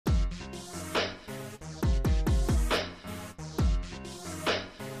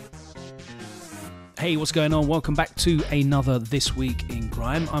Hey, what's going on? Welcome back to another This Week in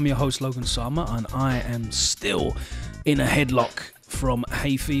Grime. I'm your host, Logan Sama, and I am still in a headlock from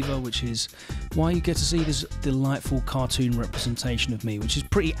hay fever, which is why you get to see this delightful cartoon representation of me, which is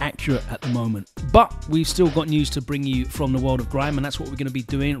pretty accurate at the moment. But we've still got news to bring you from the world of grime, and that's what we're going to be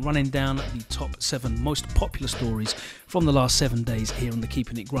doing, running down the top 7 most popular stories from the last 7 days here on the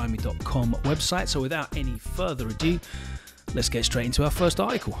keepingitgrimy.com website. So without any further ado, let's get straight into our first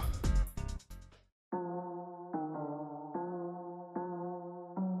article.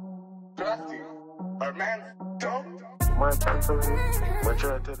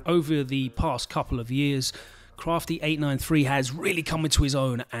 Over the past couple of years, Crafty893 has really come into his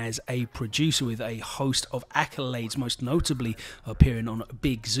own as a producer with a host of accolades, most notably appearing on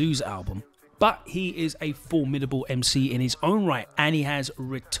Big Zoo's album. But he is a formidable MC in his own right, and he has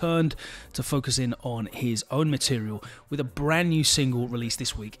returned to focusing on his own material with a brand new single released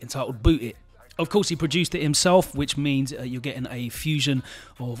this week entitled Boot It. Of course, he produced it himself, which means you're getting a fusion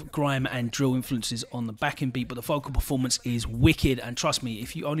of grime and drill influences on the backing beat, but the vocal performance is wicked. And trust me,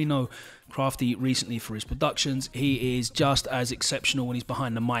 if you only know Crafty recently for his productions, he is just as exceptional when he's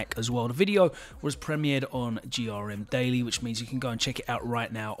behind the mic as well. The video was premiered on GRM Daily, which means you can go and check it out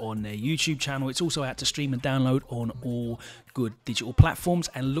right now on their YouTube channel. It's also out to stream and download on all good digital platforms,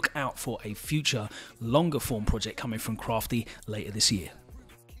 and look out for a future longer form project coming from Crafty later this year.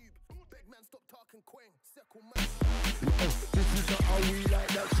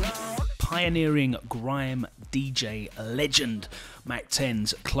 Pioneering grime DJ legend Mac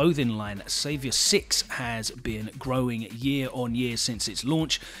 10's clothing line Saviour 6 has been growing year on year since its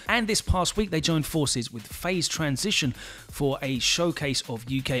launch, and this past week they joined forces with Phase Transition for a showcase of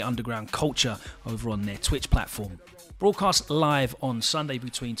UK underground culture over on their Twitch platform. Broadcast live on Sunday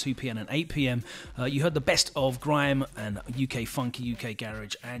between 2 PM and 8 PM, you heard the best of grime and UK funky, UK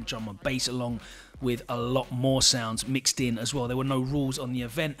garage and drum and bass, along with a lot more sounds mixed in as well. There were no rules on the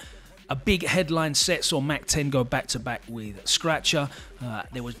event. A big headline set saw Mac 10 go back-to-back with Scratcher.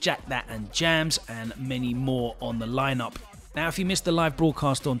 There was Jack That and Jams, and many more on the lineup. Now, if you missed the live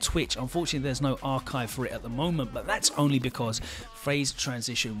broadcast on Twitch, unfortunately there's no archive for it at the moment, but that's only because Phase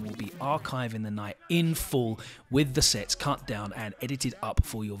Transition will be archiving the night in full with the sets cut down and edited up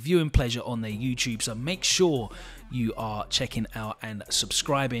for your viewing pleasure on their YouTube. So make sure you are checking out and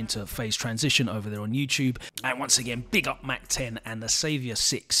subscribing to Phase Transition over there on YouTube. And once again, big up Mac 10 and the Saviour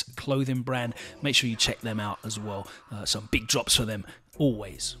 6 clothing brand. Make sure you check them out as well. Some big drops for them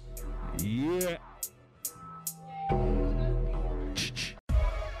always. Yeah.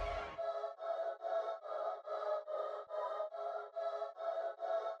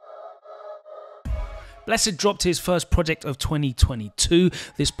 Blessed dropped his first project of 2022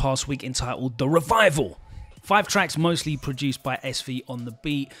 this past week entitled The Revival. 5 tracks mostly produced by SV on the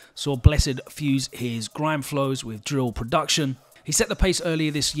beat saw Blessed fuse his grime flows with drill production. He set the pace earlier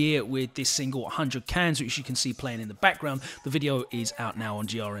this year with this single 100 Cans, which you can see playing in the background. The video is out now on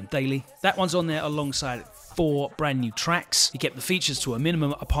GRM Daily. That one's on there alongside 4 brand new tracks. He kept the features to a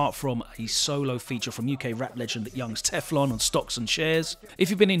minimum, apart from a solo feature from UK rap legend Young's Teflon on Stocks and Shares.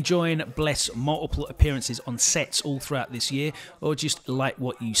 If you've been enjoying Bless multiple appearances on sets all throughout this year, or just like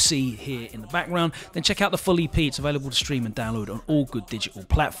what you see here in the background, then check out the full EP. It's available to stream and download on all good digital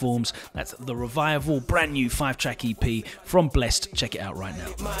platforms. That's The Revival, brand new 5-track EP from Blessed. Check it out right now.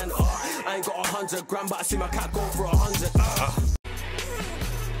 I ain't got 100 grand, but I see my cat go for 100.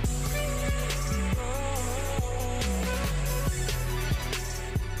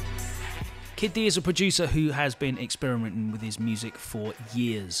 Kid D is a producer who has been experimenting with his music for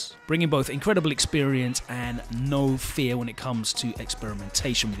years, bringing both incredible experience and no fear when it comes to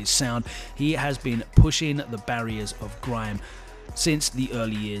experimentation with his sound. He has been pushing the barriers of grime since the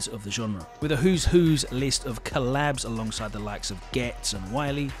early years of the genre. With a who's who's list of collabs alongside the likes of Getz and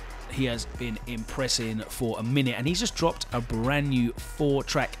Wiley, he has been impressing for a minute, and he's just dropped a brand new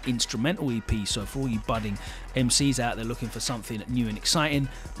 4-track instrumental EP. So for all you budding MCs out there looking for something new and exciting,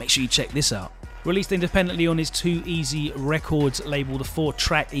 make sure you check this out. Released independently on his Too Easy Records label, the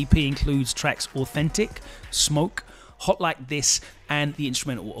 4-track EP includes tracks Authentic, Smoke, Hot Like This, and the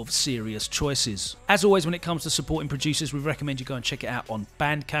instrumental of Serious Choices. As always, when it comes to supporting producers, we recommend you go and check it out on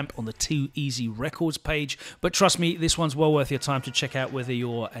Bandcamp on the Too Easy Records page. But trust me, this one's well worth your time to check out, whether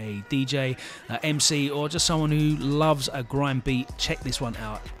you're a DJ, MC, or just someone who loves a grime beat. Check this one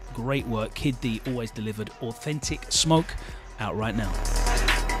out. Great work. Kid D always delivered. Authentic Smoke, out right now.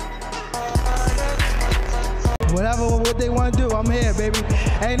 Whatever what they want to do, I'm here, baby.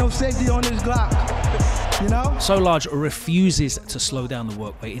 Ain't no safety on this Glock. You know? So Large refuses to slow down the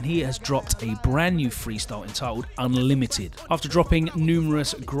work rate, and he has dropped a brand new freestyle entitled Unlimited. After dropping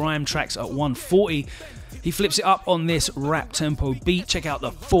numerous grime tracks at 140, he flips it up on this rap tempo beat. Check out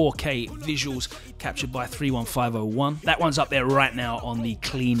the 4K visuals captured by 31501. That one's up there right now on the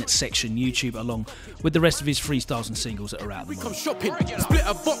Clean Section YouTube, along with the rest of his freestyles and singles that are out. We come shopping, split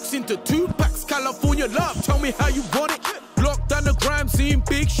a box into 2 packs. California love, tell me how you want it. Lock down the grime scene,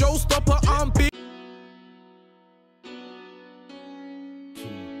 big showstopper, I'm big.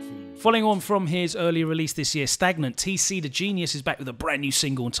 Following on from his earlier release this year, Stagnant, TCDAGENIUS is back with a brand new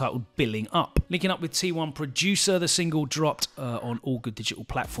single entitled Billing Up. Linking up with T1 Producer, the single dropped on all good digital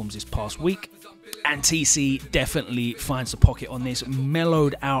platforms this past week. And TC definitely finds the pocket on this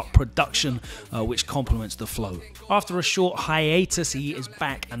mellowed out production, which complements the flow. After a short hiatus, he is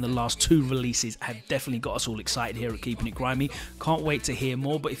back, and the last 2 releases have definitely got us all excited here at Keeping It Grimy. Can't wait to hear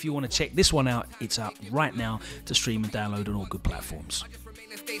more, but if you want to check this one out, it's out right now to stream and download on all good platforms.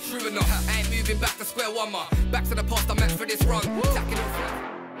 Stay true enough. I ain't moving back to square one, ma. Back to the past, I'm meant for this run.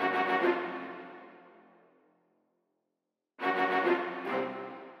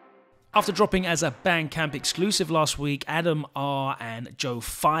 After dropping as a Bandcamp exclusive last week, Adam R and Joe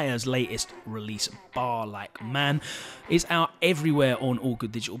Fire's latest release, Bar Like Man, is out everywhere on all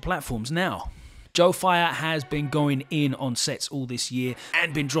good digital platforms now. Joe Fire has been going in on sets all this year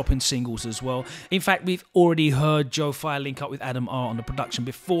and been dropping singles as well. In fact, we've already heard Joe Fire link up with Adam R on the production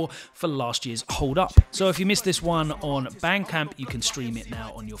before for last year's Hold Up. So if you missed this one on Bandcamp, you can stream it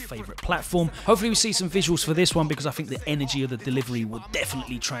now on your favourite platform. Hopefully we see some visuals for this one, because I think the energy of the delivery will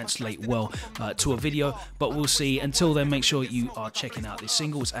definitely translate well to a video, but we'll see. Until then, make sure you are checking out this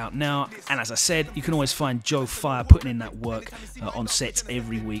single. It's out now, and as I said, you can always find Joe Fire putting in that work on sets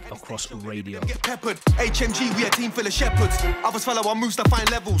every week across radio. Peppered, HMG, we a team full of shepherds. Others follow our moves to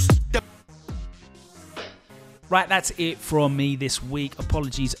find levels. Right, that's it from me this week.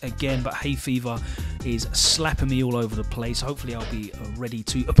 Apologies again, but hay fever is slapping me all over the place. Hopefully I'll be ready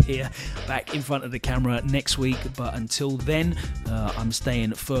to appear back in front of the camera next week, but until then, I'm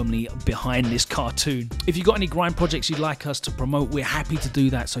staying firmly behind this cartoon. If you've got any grime projects you'd like us to promote, we're happy to do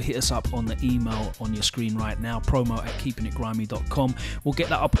that, so hit us up on the email on your screen right now, promo@keepingitgrimy.com. We'll get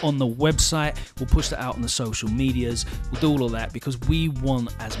that up on the website, we'll push that out on the social medias, we'll do all of that, because we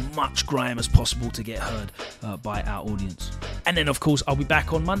want as much grime as possible to get heard by our audience. And then of course I'll be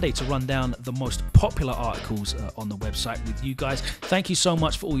back on Monday to run down the most popular articles on the website with you guys. Thank you so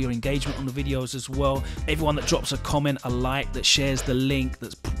much for all your engagement on the videos as well. Everyone that drops a comment, a like, that shares the link,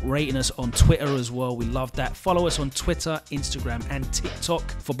 that's rating us on Twitter as well, we love that. Follow us on Twitter, Instagram and TikTok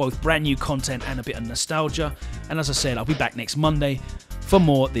for both brand new content and a bit of nostalgia. And as I said, I'll be back next Monday for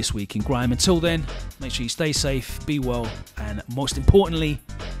more This Week in Grime. Until then, make sure you stay safe, be well, and most importantly,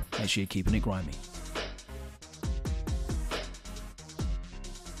 make sure you're keeping it grimy.